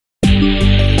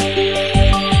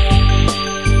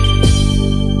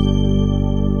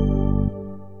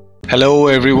Hello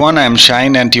everyone, I am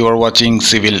Shine and you are watching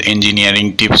Civil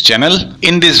Engineering Tips channel.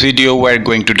 In this video we are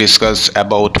going to discuss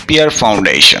about Pier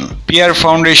foundation. Pier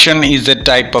foundation is a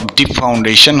type of deep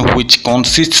foundation which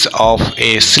consists of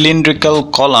a cylindrical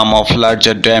column of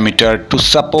larger diameter to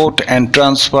support and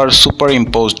transfer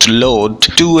superimposed load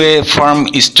to a firm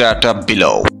strata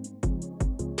below.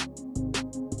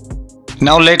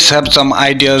 Now let's have some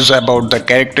ideas about the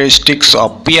characteristics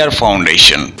of pier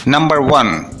foundation. Number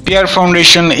 1. Pier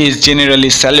foundation is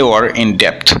generally shallower in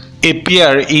depth. A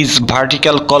pier is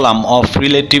vertical column of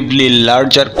relatively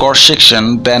larger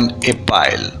cross-section than a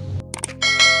pile.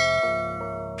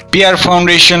 Pier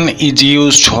foundation is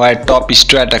used where top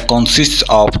strata consists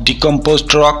of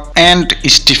decomposed rock and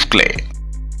stiff clay.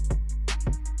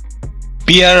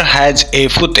 Pier has a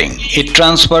footing. It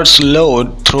transfers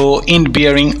load through end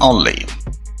bearing only.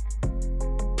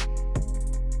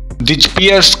 These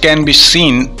piers can be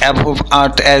seen above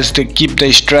earth as they keep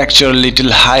the structure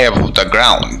little high above the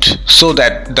ground, so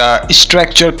that the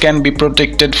structure can be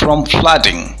protected from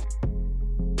flooding.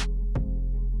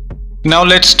 Now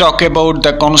let's talk about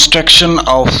the construction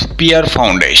of pier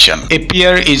foundation. A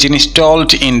pier is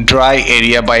installed in dry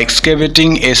area by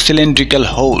excavating a cylindrical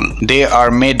hole. They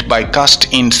are made by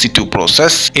cast in situ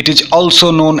process. It is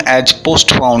also known as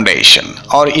post foundation,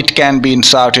 or it can be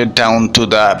inserted down to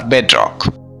the bedrock.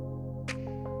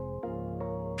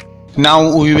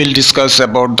 Now we will discuss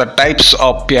about the types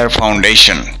of pier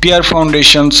foundation. Pier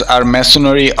foundations are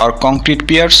masonry or concrete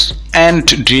piers and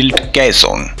drilled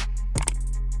caisson.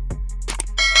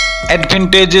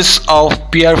 Advantages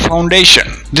of pier foundation.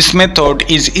 This method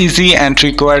is easy and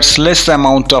requires less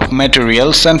amount of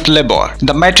materials and labor.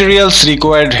 The materials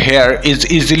required here is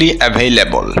easily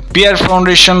available. Pier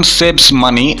foundation saves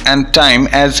money and time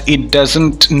as it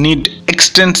doesn't need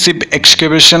extensive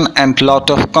excavation and lot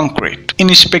of concrete.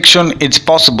 Inspection is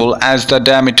possible as the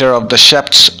diameter of the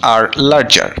shafts are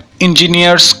larger.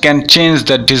 Engineers can change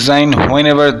the design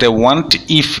whenever they want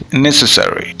if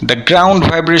necessary. The ground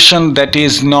vibration that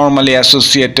is normally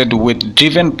associated with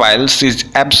driven piles is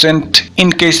absent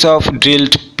in case of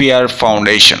drilled pier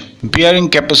foundation. Bearing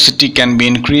capacity can be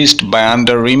increased by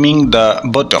under-reaming the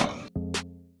bottom.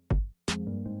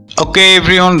 Okay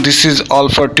everyone, this is all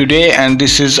for today and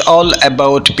this is all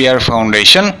about pier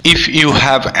foundation. If you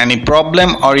have any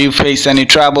problem or you face any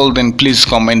trouble, then please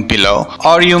comment below,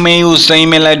 or you may use the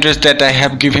email address that I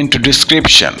have given to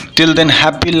description. Till then,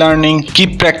 happy learning,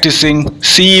 keep practicing.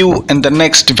 See you in the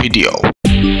next video.